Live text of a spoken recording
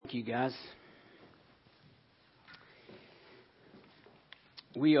Thank you, guys.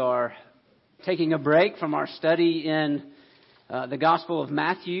 We are taking a break from our study in the Gospel of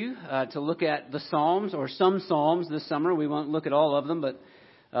Matthew to look at the Psalms, or some Psalms this summer. We won't look at all of them, but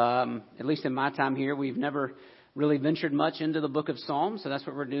at least in my time here, we've never really ventured much into the book of Psalms, so that's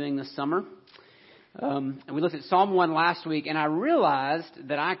what we're doing this summer. And we looked at Psalm 1 last week, and I realized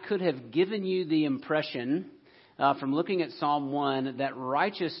that I could have given you the impression from looking at Psalm 1 that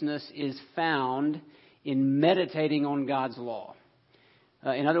righteousness is found in meditating on God's law.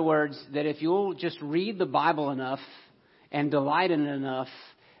 In other words, that if you'll just read the Bible enough and delight in it enough,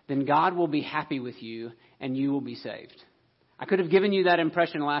 then God will be happy with you and you will be saved. I could have given you that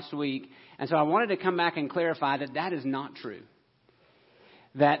impression last week, and so I wanted to come back and clarify that that is not true.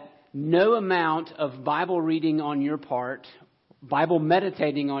 That no amount of Bible reading on your part, Bible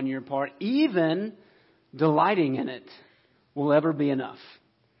meditating on your part, even delighting in it, will ever be enough.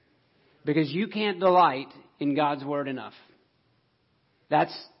 Because you can't delight in God's Word enough.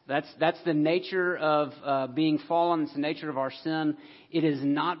 That's the nature of being fallen. It's the nature of our sin. It is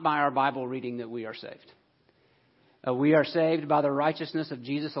not by our Bible reading that we are saved. We are saved by the righteousness of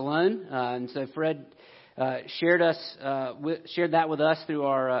Jesus alone. And so Fred shared that with us through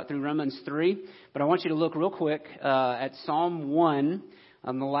Romans 3. But I want you to look real quick at Psalm 1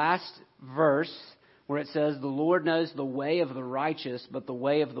 on the last verse, where it says, "The Lord knows the way of the righteous, but the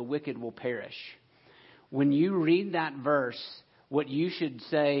way of the wicked will perish." When you read that verse, what you should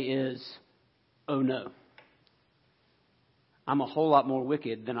say is, "Oh no, I'm a whole lot more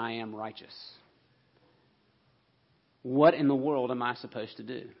wicked than I am righteous. What in the world am I supposed to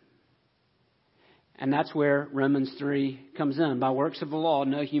do?" And that's where Romans 3 comes in. By works of the law,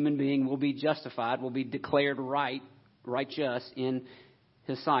 no human being will be justified, will be declared righteous in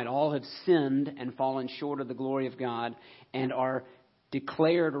His sight. All have sinned and fallen short of the glory of God and are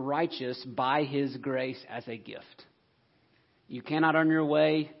declared righteous by His grace as a gift. You cannot earn your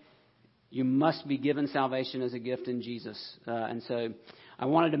way. You must be given salvation as a gift in Jesus. And so I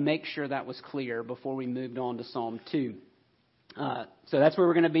wanted to make sure that was clear before we moved on to Psalm 2. So that's where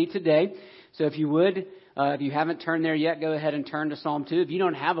we're going to be today. So if you would, if you haven't turned there yet, go ahead and turn to Psalm 2. If you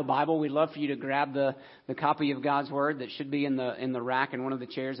don't have a Bible, we'd love for you to grab the copy of God's Word that should be in the rack in one of the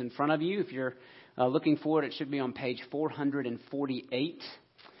chairs in front of you. If you're looking for it, it should be on page 448.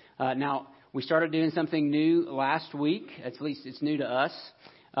 Now, we started doing something new last week. At least it's new to us.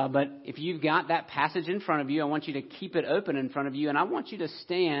 But if you've got that passage in front of you, I want you to keep it open in front of you. And I want you to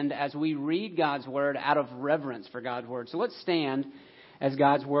stand as we read God's Word out of reverence for God's Word. So let's stand as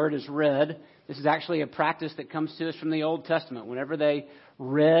God's Word is read. This is actually a practice that comes to us from the Old Testament. Whenever they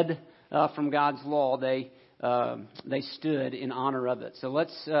read from God's law, they stood in honor of it. So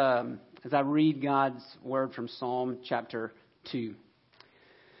let's, as I read God's Word from Psalm chapter 2.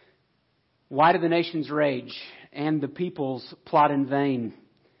 "Why do the nations rage and the peoples plot in vain?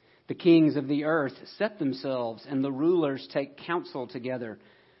 The kings of the earth set themselves, and the rulers take counsel together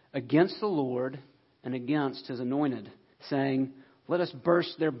against the Lord and against His anointed, saying, 'Let us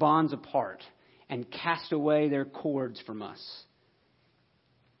burst their bonds apart and cast away their cords from us.'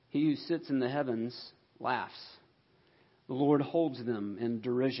 He who sits in the heavens laughs. The Lord holds them in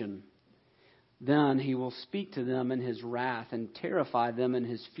derision. Then He will speak to them in His wrath and terrify them in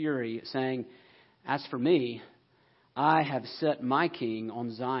His fury, saying, 'As for me, I have set my king on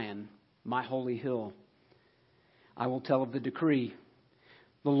Zion, my holy hill. I will tell of the decree.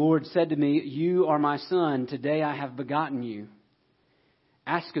 The Lord said to me, "You are my son. Today I have begotten you.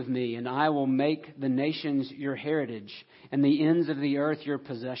 Ask of me, and I will make the nations your heritage and the ends of the earth your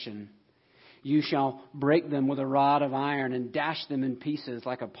possession. You shall break them with a rod of iron and dash them in pieces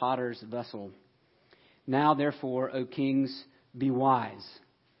like a potter's vessel. Now, therefore, O kings, be wise.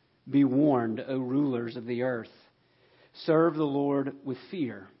 Be warned, O rulers of the earth. Serve the Lord with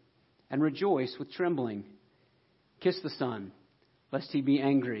fear and rejoice with trembling. Kiss the Son, lest He be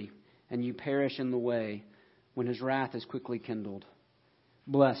angry and you perish in the way when His wrath is quickly kindled.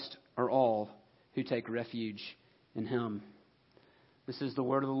 Blessed are all who take refuge in Him." This is the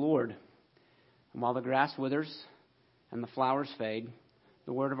word of the Lord. And while the grass withers and the flowers fade,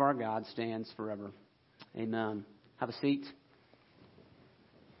 the word of our God stands forever. Amen. Have a seat.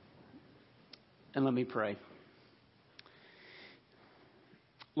 And let me pray.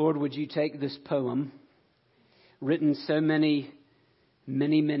 Lord, would you take this poem, written so many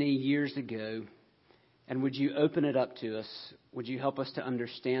years ago, and would you open it up to us? Would you help us to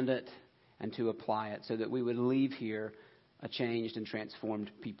understand it and to apply it so that we would leave here a changed and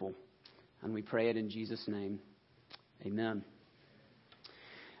transformed people? And we pray it in Jesus' name. Amen.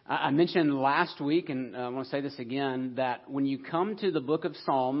 I mentioned last week, and I want to say this again, that when you come to the book of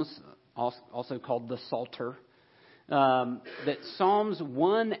Psalms, also called the Psalter, that Psalms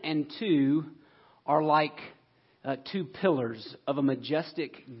 1 and 2 are like two pillars of a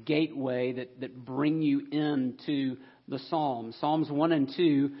majestic gateway that bring you into the Psalms. Psalms 1 and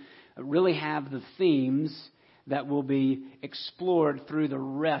 2 really have the themes that will be explored through the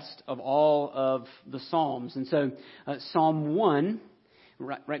rest of all of the Psalms. And so Psalm 1,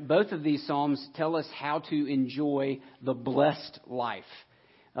 right, both of these Psalms tell us how to enjoy the blessed life,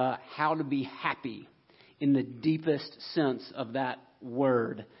 how to be happy in the deepest sense of that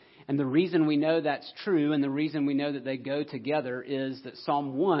word. And the reason we know that's true and the reason we know that they go together is that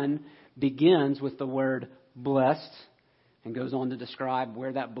Psalm 1 begins with the word blessed and goes on to describe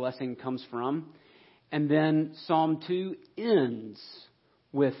where that blessing comes from. And then Psalm 2 ends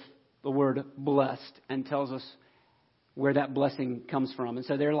with the word blessed and tells us where that blessing comes from. And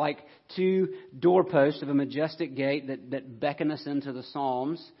so they're like two doorposts of a majestic gate that beckon us into the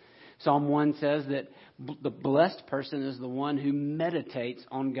Psalms. Psalm 1 says that the blessed person is the one who meditates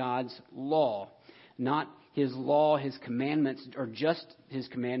on God's law. Not his law, his commandments, or just his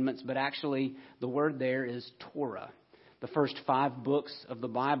commandments, but actually the word there is Torah. The first 5 books of the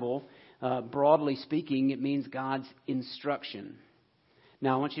Bible, broadly speaking, it means God's instruction.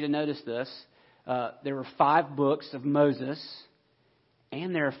 Now, I want you to notice this. There were 5 books of Moses,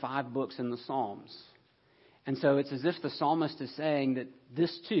 and there are 5 books in the Psalms. And so it's as if the psalmist is saying that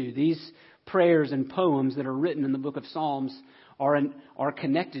this too, these prayers and poems that are written in the book of Psalms are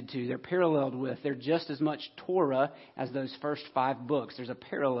connected to, they're paralleled with, they're just as much Torah as those first 5 books. There's a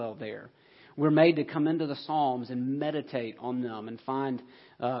parallel there. We're made to come into the Psalms and meditate on them and find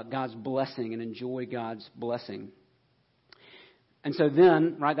God's blessing and enjoy God's blessing. And so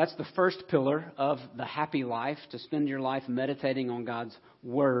then, right, that's the first pillar of the happy life, to spend your life meditating on God's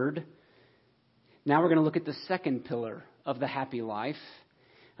Word. Now we're going to look at the second pillar of the happy life.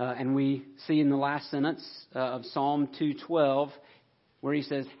 And we see in the last sentence of Psalm 2:12 where he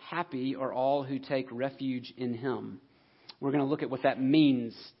says, "Happy are all who take refuge in Him." We're going to look at what that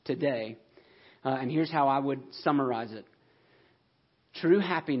means today. And here's how I would summarize it. True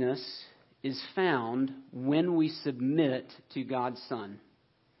happiness is found when we submit to God's Son.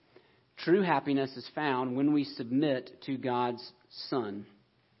 True happiness is found when we submit to God's Son.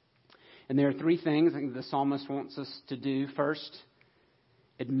 And there are 3 things I think the psalmist wants us to do. First,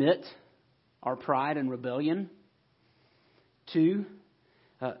 admit our pride and rebellion. 2,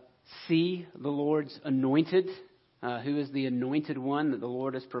 see the Lord's anointed, who is the anointed one that the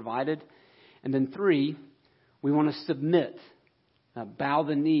Lord has provided. And then 3, we want to submit, bow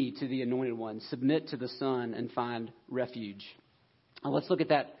the knee to the anointed one, submit to the Son, and find refuge. Now let's look at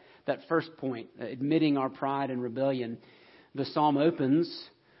that first point, admitting our pride and rebellion. The psalm opens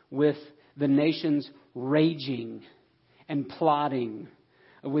with the nations raging and plotting,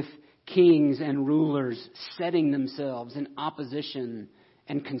 with kings and rulers setting themselves in opposition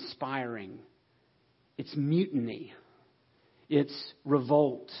and conspiring. It's mutiny. It's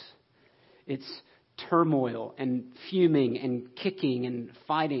revolt. It's turmoil and fuming and kicking and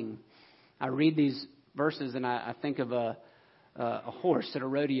fighting. I read these verses and I think of a horse at a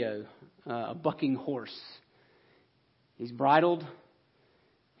rodeo, a bucking horse. He's bridled,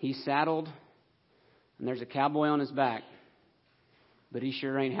 he's saddled, and there's a cowboy on his back, but he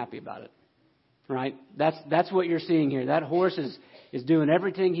sure ain't happy about it, right? That's what you're seeing here. That horse is doing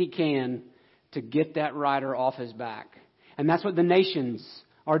everything he can to get that rider off his back. And that's what the nations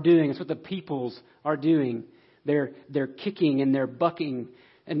are doing. It's what the peoples are doing. They're kicking and they're bucking.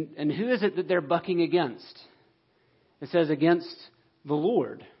 And who is it that they're bucking against? It says against the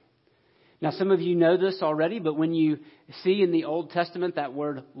Lord. Now, some of you know this already, but when you see in the Old Testament that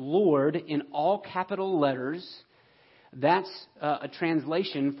word Lord in all capital letters, that's a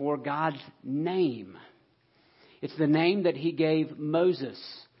translation for God's name. It's the name that He gave Moses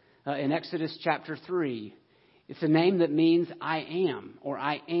in Exodus chapter 3. It's a name that means I am, or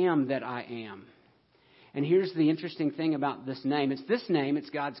I am that I am. And here's the interesting thing about this name. It's this name, it's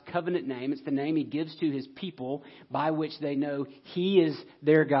God's covenant name. It's the name He gives to His people by which they know He is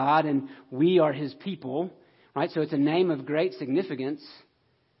their God and we are His people. Right? So it's a name of great significance,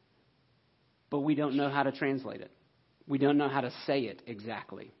 but we don't know how to translate it. We don't know how to say it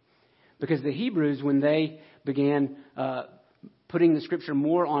exactly. Because the Hebrews, when they began putting the Scripture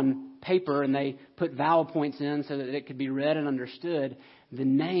more on paper and they put vowel points in so that it could be read and understood, the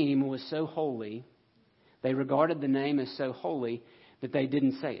name was so holy. They regarded the name as so holy that they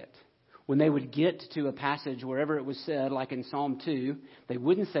didn't say it. when they would get to a passage wherever it was said, like in Psalm 2, they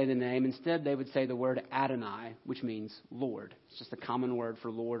wouldn't say the name. Instead, they would say the word Adonai, which means Lord. It's just a common word for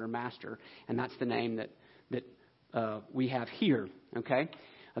Lord or Master, and that's the name that we have here, okay?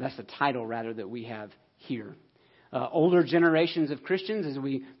 That's the title, rather, that we have here. Older generations of Christians, as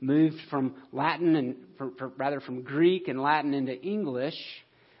we moved from Latin and from Greek and Latin into English,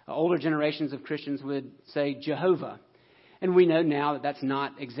 older generations of Christians would say Jehovah. And we know now that that's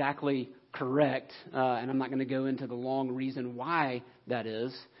not exactly correct, and I'm not going to go into the long reason why that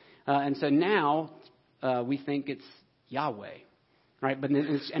is. And so now we think it's Yahweh, right? But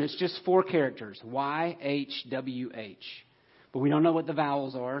it's just 4 characters, YHWH. But we don't know what the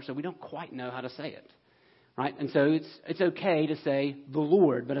vowels are, so we don't quite know how to say it, right? And so it's okay to say the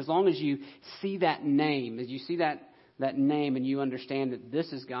Lord, but as long as you see that name, as you see that name and you understand that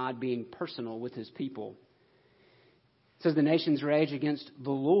this is God being personal with His people. It says the nations rage against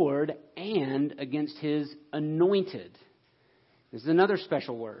the Lord and against His anointed. This is another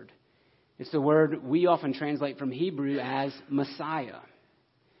special word. It's the word we often translate from Hebrew as Messiah.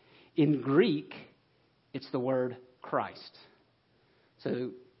 In Greek, it's the word Christ. So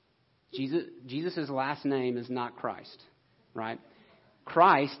Jesus' last name is not Christ, right?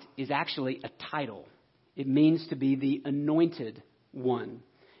 Christ is actually a title. It means to be the anointed one.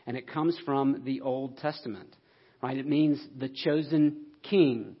 And it comes from the Old Testament. Right? It means the chosen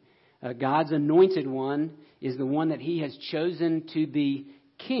king. God's anointed one is the one that He has chosen to be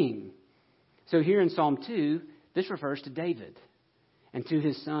king. So here in Psalm 2, this refers to David and to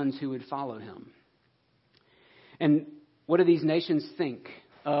his sons who would follow him. And what do these nations think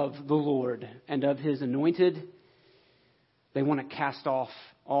of the Lord and of His anointed? They want to cast off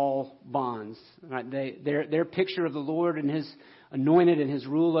all bonds. Right? Their picture of the Lord and His anointed and His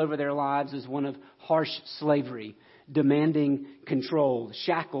rule over their lives is one of harsh slavery, demanding control,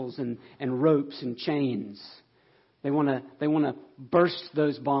 shackles and ropes and chains. They want to burst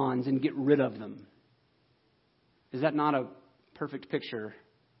those bonds and get rid of them. Is that not a perfect picture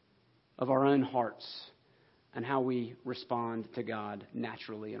of our own hearts and how we respond to God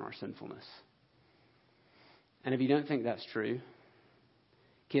naturally in our sinfulness? And if you don't think that's true,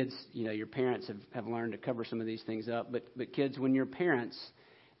 kids, your parents have learned to cover some of these things up. But kids, when your parents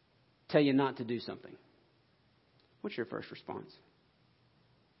tell you not to do something, what's your first response?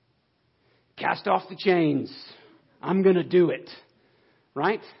 Cast off the chains. I'm going to do it.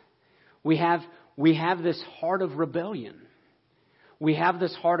 Right? We have this heart of rebellion. We have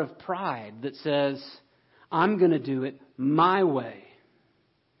this heart of pride that says, I'm going to do it my way.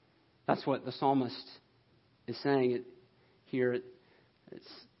 That's what the psalmist is saying it here.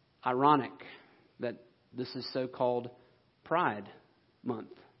 It's ironic that this is so-called Pride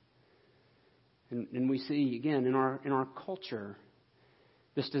Month. And we see, again, in our culture,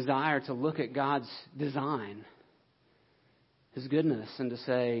 this desire to look at God's design, His goodness, and to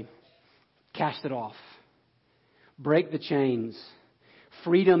say, cast it off. Break the chains.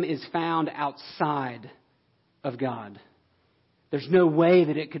 Freedom is found outside of God. There's no way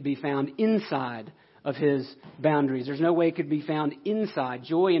that it could be found inside of His boundaries. There's no way it could be found inside.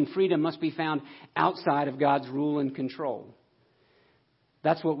 Joy and freedom must be found outside of God's rule and control.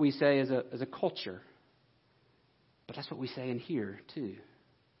 That's what we say as a culture. But that's what we say in here, too.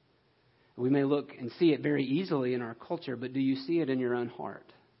 We may look and see it very easily in our culture, but do you see it in your own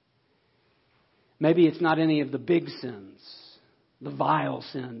heart? Maybe it's not any of the big sins, the vile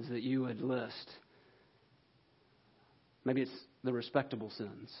sins that you would list. Maybe it's the respectable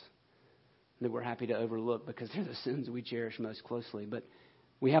sins that we're happy to overlook because they're the sins we cherish most closely. But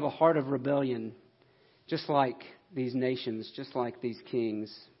we have a heart of rebellion, just like these nations, just like these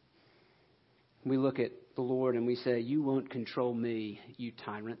kings. We look at the Lord and we say, you won't control me, you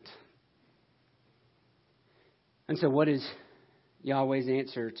tyrant. And so what is Yahweh's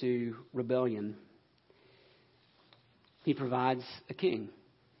answer to rebellion? He provides a king.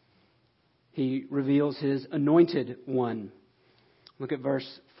 He reveals His anointed one. Look at verse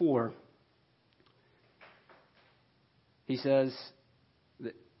 4. He says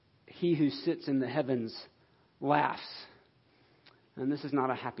that He who sits in the heavens laughs. And this is not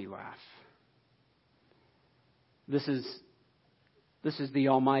a happy laugh. This is the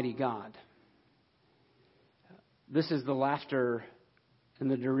Almighty God. This is the laughter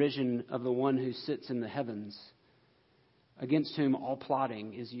and the derision of the one who sits in the heavens, against whom all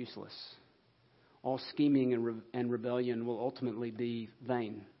plotting is useless. All scheming and rebellion will ultimately be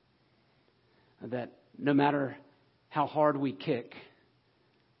vain. That no matter how hard we kick,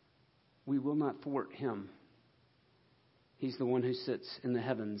 we will not thwart Him. He's the one who sits in the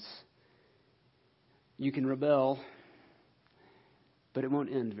heavens. You can rebel, but it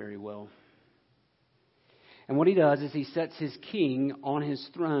won't end very well. And what he does is he sets his king on his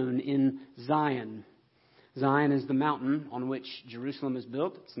throne in Zion. Zion is the mountain on which Jerusalem is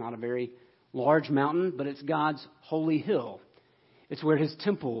built. It's not a very large mountain, but it's God's holy hill. It's where his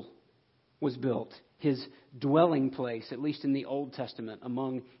temple was built, his dwelling place, at least in the Old Testament,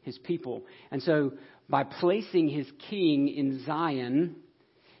 among his people. And so by placing his king in Zion,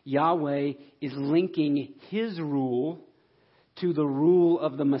 Yahweh is linking his rule to the rule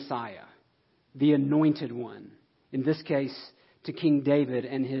of the Messiah, the anointed one. In this case, to King David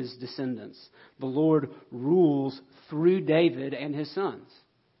and his descendants. The Lord rules through David and his sons.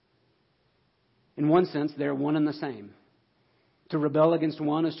 In one sense, they're one and the same. To rebel against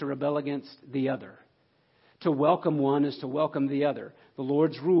one is to rebel against the other. To welcome one is to welcome the other. The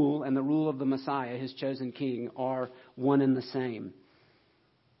Lord's rule and the rule of the Messiah, his chosen king, are one and the same.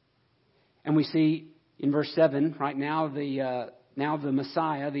 And we see in verse 7, right now the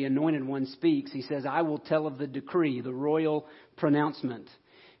Messiah, the anointed one, speaks. He says, I will tell of the decree, the royal pronouncement.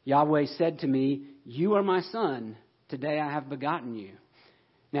 Yahweh said to me, you are my son. Today I have begotten you.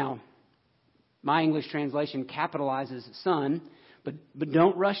 Now, my English translation capitalizes son, but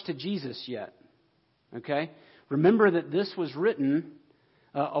don't rush to Jesus yet. Okay? Remember that this was written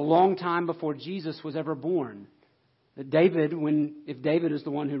a long time before Jesus was ever born. That David, if David is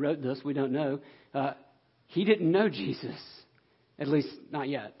the one who wrote this, we don't know, he didn't know Jesus. At least not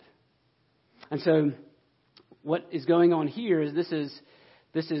yet. And so what is going on here is this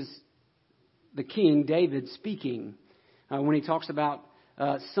is the king, David, speaking. When he talks about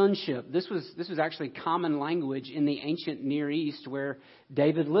sonship, this was actually common language in the ancient Near East where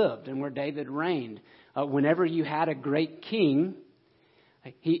David lived and where David reigned. Whenever you had a great king,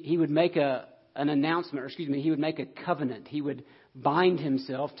 he would make an announcement, he would make a covenant. He would bind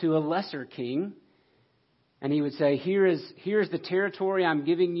himself to a lesser king. And he would say, here's the territory I'm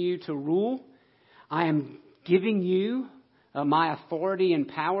giving you to rule. I am giving you my authority and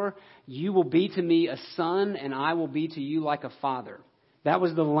power. You will be to me a son, and I will be to you like a father. That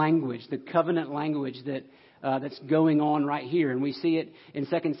was the language, the covenant language that's going on right here. And we see it in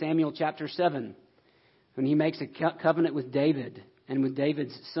 2 Samuel chapter 7, when he makes a covenant with David and with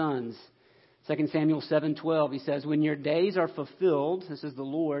David's sons. 2 Samuel 7:12, he says, when your days are fulfilled, this is the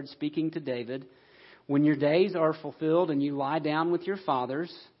Lord speaking to David, when your days are fulfilled and you lie down with your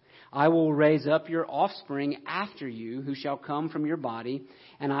fathers, I will raise up your offspring after you, who shall come from your body,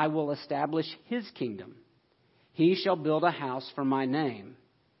 and I will establish his kingdom. He shall build a house for my name.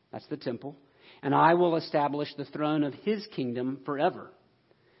 That's the temple. And I will establish the throne of his kingdom forever.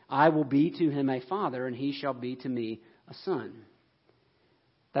 I will be to him a father, and he shall be to me a son.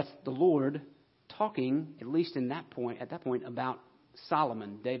 That's the Lord talking, at least at that point, about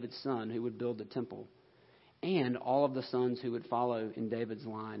Solomon, David's son, who would build the temple, and all of the sons who would follow in David's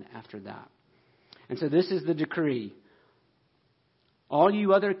line after that. And so this is the decree. All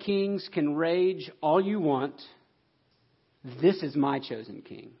you other kings can rage all you want. This is my chosen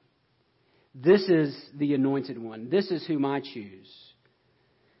king. This is the anointed one. This is whom I choose.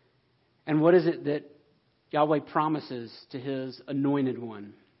 And what is it that Yahweh promises to his anointed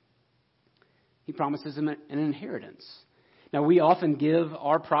one? He promises him an inheritance. Now, we often give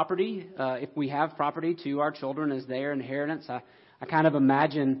our property, if we have property, to our children as their inheritance. I kind of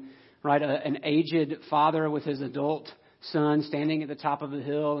imagine, right, an aged father with his adult son standing at the top of the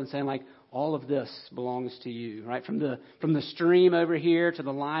hill and saying, like, all of this belongs to you, right? From the stream over here to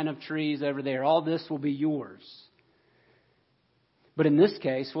the line of trees over there, all this will be yours. But in this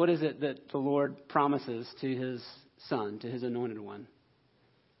case, what is it that the Lord promises to his son, to his anointed one?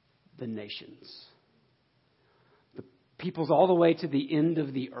 The nations. Peoples all the way to the end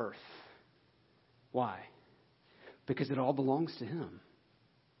of the earth. Why? Because it all belongs to him.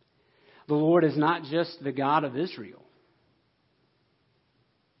 The Lord is not just the God of Israel.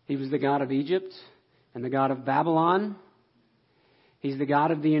 He was the God of Egypt and the God of Babylon. He's the God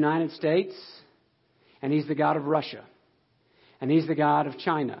of the United States, and he's the God of Russia, and he's the God of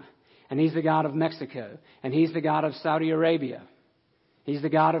China, and he's the God of Mexico, and he's the God of Saudi Arabia. He's the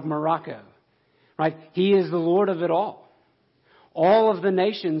God of Morocco. Right? He is the Lord of it all. All of the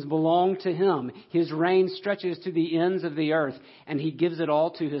nations belong to him. His reign stretches to the ends of the earth, and he gives it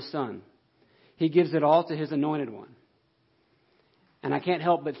all to his son. He gives it all to his anointed one. And I can't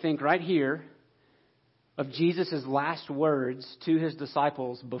help but think right here of Jesus' last words to his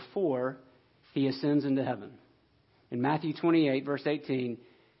disciples before he ascends into heaven. In Matthew 28, verse 18,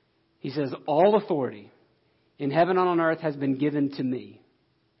 he says, all authority in heaven and on earth has been given to me.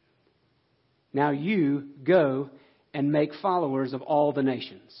 Now you go and make followers of all the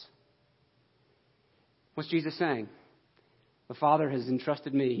nations. What's Jesus saying? The Father has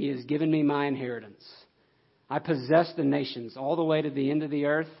entrusted me. He has given me my inheritance. I possess the nations all the way to the end of the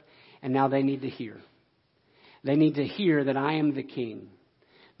earth, and now they need to hear. They need to hear that I am the King.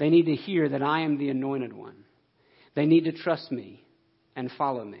 They need to hear that I am the Anointed One. They need to trust me and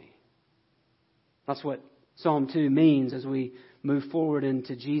follow me. That's what Psalm 2 means as we move forward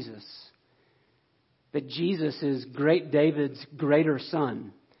into Jesus. That Jesus is great David's greater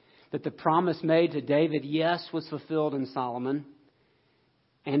son. That the promise made to David, yes, was fulfilled in Solomon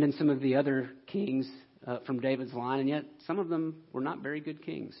and in some of the other kings from David's line, and yet some of them were not very good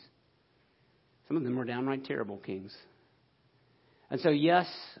kings. Some of them were downright terrible kings. And so, yes,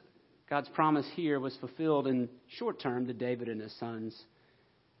 God's promise here was fulfilled in short term to David and his sons,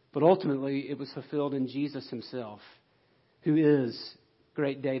 but ultimately it was fulfilled in Jesus himself, who is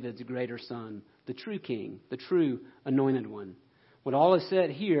great David's greater son, the true king, the true anointed one. What all is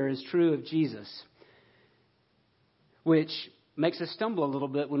said here is true of Jesus, which makes us stumble a little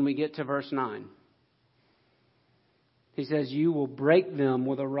bit when we get to verse 9. He says, you will break them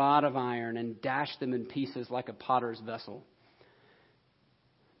with a rod of iron and dash them in pieces like a potter's vessel.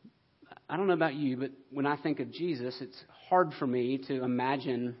 I don't know about you, but when I think of Jesus, it's hard for me to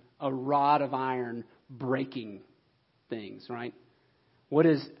imagine a rod of iron breaking things, right?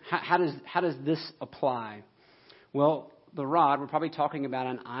 How does this apply? Well, the rod, we're probably talking about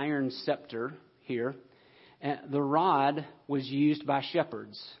an iron scepter here. The rod was used by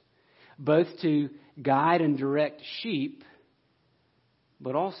shepherds, both to guide and direct sheep,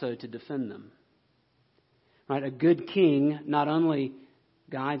 but also to defend them. Right? A good king not only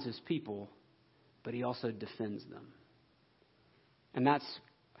guides his people, but he also defends them. And that's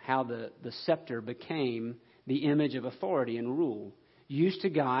how the scepter became the image of authority and rule, used to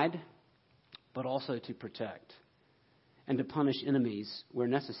guide, but also to protect and to punish enemies where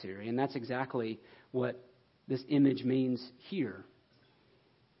necessary. And that's exactly what this image means here.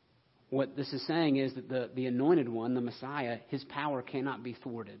 What this is saying is that the anointed one, the Messiah, his power cannot be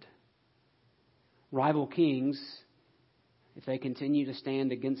thwarted. Rival kings, if they continue to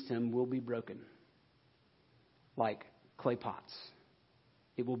stand against him, will be broken like clay pots.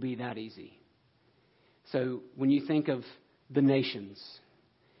 It will be that easy. So when you think of the nations,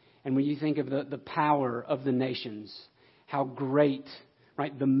 and when you think of the power of the nations, how great,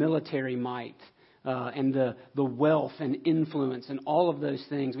 right, the military might, and the wealth and influence and all of those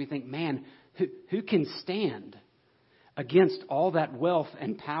things, we think, man, who can stand against all that wealth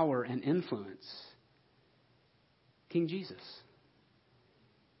and power and influence? King Jesus.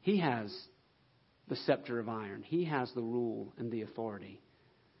 He has the scepter of iron. He has the rule and the authority.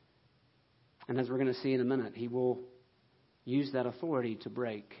 And as we're going to see in a minute, he will use that authority to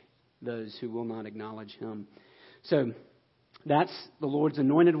break those who will not acknowledge him. So that's the Lord's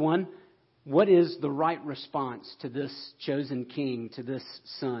anointed one. What is the right response to this chosen king, to this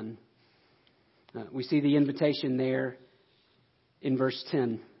son? We see the invitation there in verse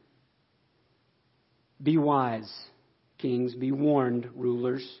 10. Be wise, kings. Be warned,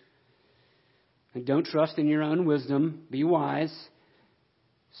 rulers. And don't trust in your own wisdom. Be wise.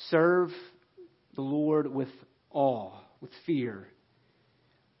 Serve the Lord with awe, with fear.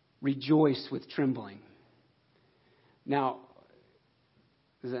 Rejoice with trembling. Now,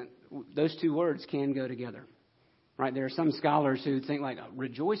 those two words can go together, right? There are some scholars who think like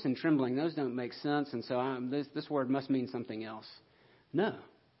rejoice and trembling. Those don't make sense, and so this word must mean something else. No,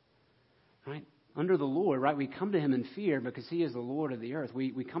 right? Under the Lord, right? We come to him in fear because he is the Lord of the earth.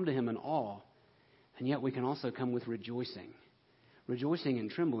 We come to him in awe, and yet we can also come with rejoicing. Rejoicing and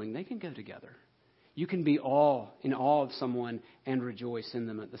trembling, they can go together. You can be in awe of someone and rejoice in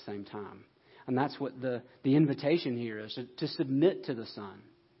them at the same time. And that's what the invitation here is, to submit to the Son.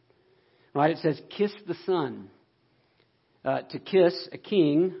 Right? It says, kiss the Son. To kiss a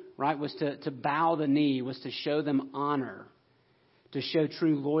king, right, was to bow the knee, was to show them honor, to show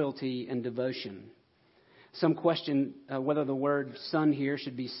true loyalty and devotion. Some question whether the word son here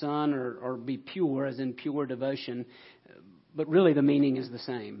should be son or be pure, as in pure devotion. But really the meaning is the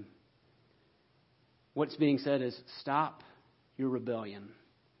same. What's being said is, stop your rebellion.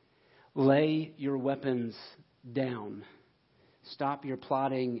 Lay your weapons down. Stop your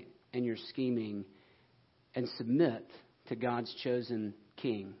plotting and your scheming and submit to God's chosen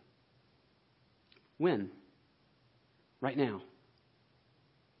king. When? Right now.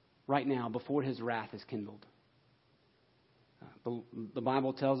 Right now, before his wrath is kindled. The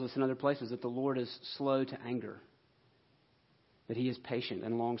Bible tells us in other places that the Lord is slow to anger, that he is patient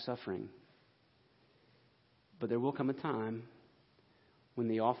and long-suffering. But there will come a time when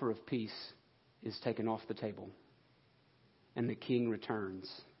the offer of peace is taken off the table and the king returns.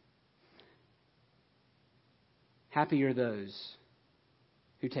 Happy are those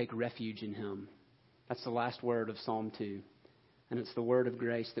who take refuge in him. That's the last word of Psalm 2. And it's the word of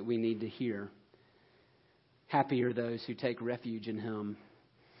grace that we need to hear. Happy are those who take refuge in him.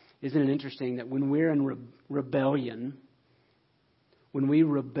 Isn't it interesting that when we're in rebellion, when we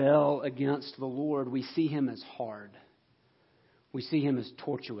rebel against the Lord, we see him as hard. We see him as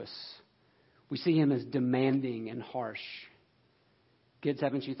tortuous. We see him as demanding and harsh. Kids,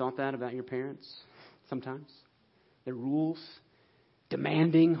 haven't you thought that about your parents sometimes? Their rules,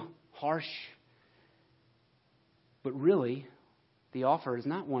 demanding, harsh. But really, the offer is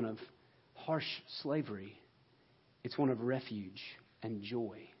not one of harsh slavery. It's one of refuge and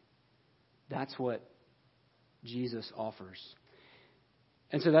joy. That's what Jesus offers.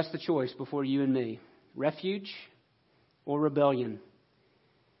 And so that's the choice before you and me. Refuge or rebellion.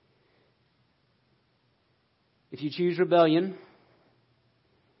 If you choose rebellion,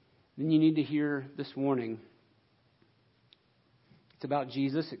 then you need to hear this warning. It's about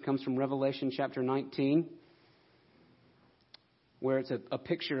Jesus. It comes from Revelation chapter 19, where it's a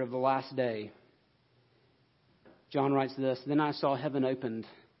picture of the last day. John writes this, "Then I saw heaven opened,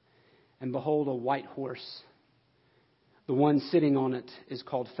 and behold, a white horse. The one sitting on it is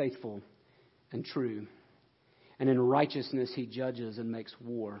called Faithful and True, and in righteousness he judges and makes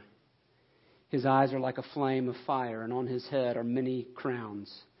war. His eyes are like a flame of fire, and on his head are many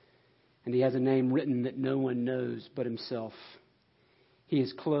crowns. And he has a name written that no one knows but himself. He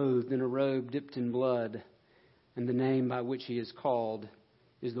is clothed in a robe dipped in blood, and the name by which he is called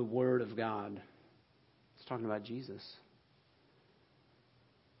is the Word of God." It's talking about Jesus.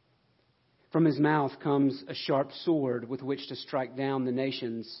 "From his mouth comes a sharp sword with which to strike down the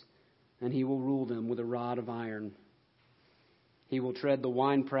nations, and he will rule them with a rod of iron. He will tread the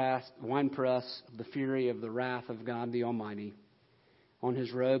winepress of the fury of the wrath of God the Almighty. On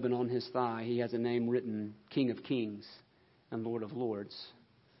his robe and on his thigh he has a name written, King of Kings and Lord of Lords."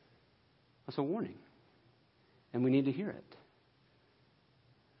 That's a warning. And we need to hear it.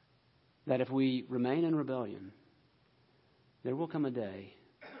 That if we remain in rebellion, there will come a day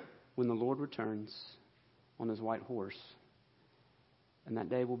when the Lord returns on his white horse. And that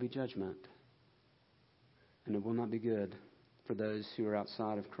day will be judgment. And it will not be good for those who are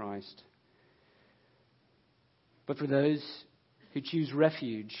outside of Christ. But for those who choose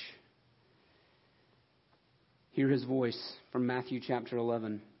refuge, hear his voice from Matthew chapter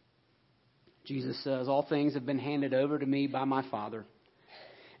 11. Jesus says, "All things have been handed over to me by my Father.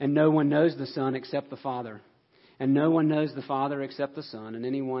 And no one knows the Son except the Father. And no one knows the Father except the Son, and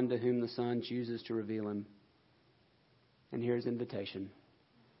anyone to whom the Son chooses to reveal him." And here's invitation.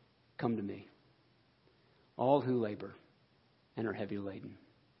 "Come to me, all who labor and are heavy laden,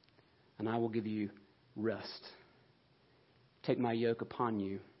 and I will give you rest. Take my yoke upon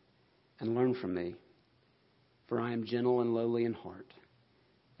you and learn from me, for I am gentle and lowly in heart,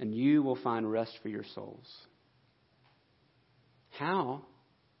 and you will find rest for your souls." How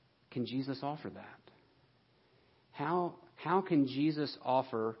can Jesus offer that? How can Jesus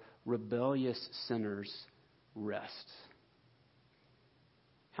offer rebellious sinners rest?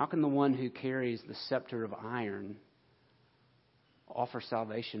 How can the one who carries the scepter of iron offer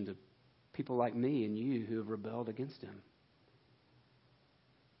salvation to people like me and you who have rebelled against him?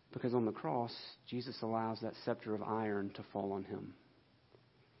 Because on the cross, Jesus allows that scepter of iron to fall on him.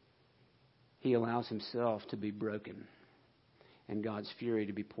 He allows himself to be broken and God's fury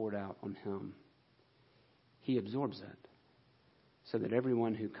to be poured out on him. He absorbs it so that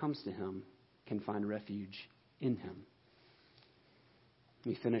everyone who comes to him can find refuge in him. Let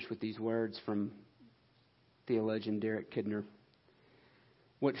me finish with these words from theologian Derek Kidner.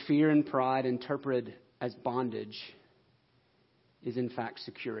 "What fear and pride interpret as bondage is in fact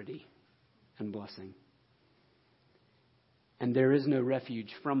security and blessing. And there is no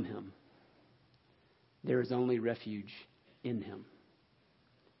refuge from him. There is only refuge in him."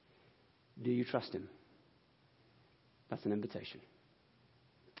 Do you trust him? That's an invitation.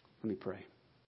 Let me pray.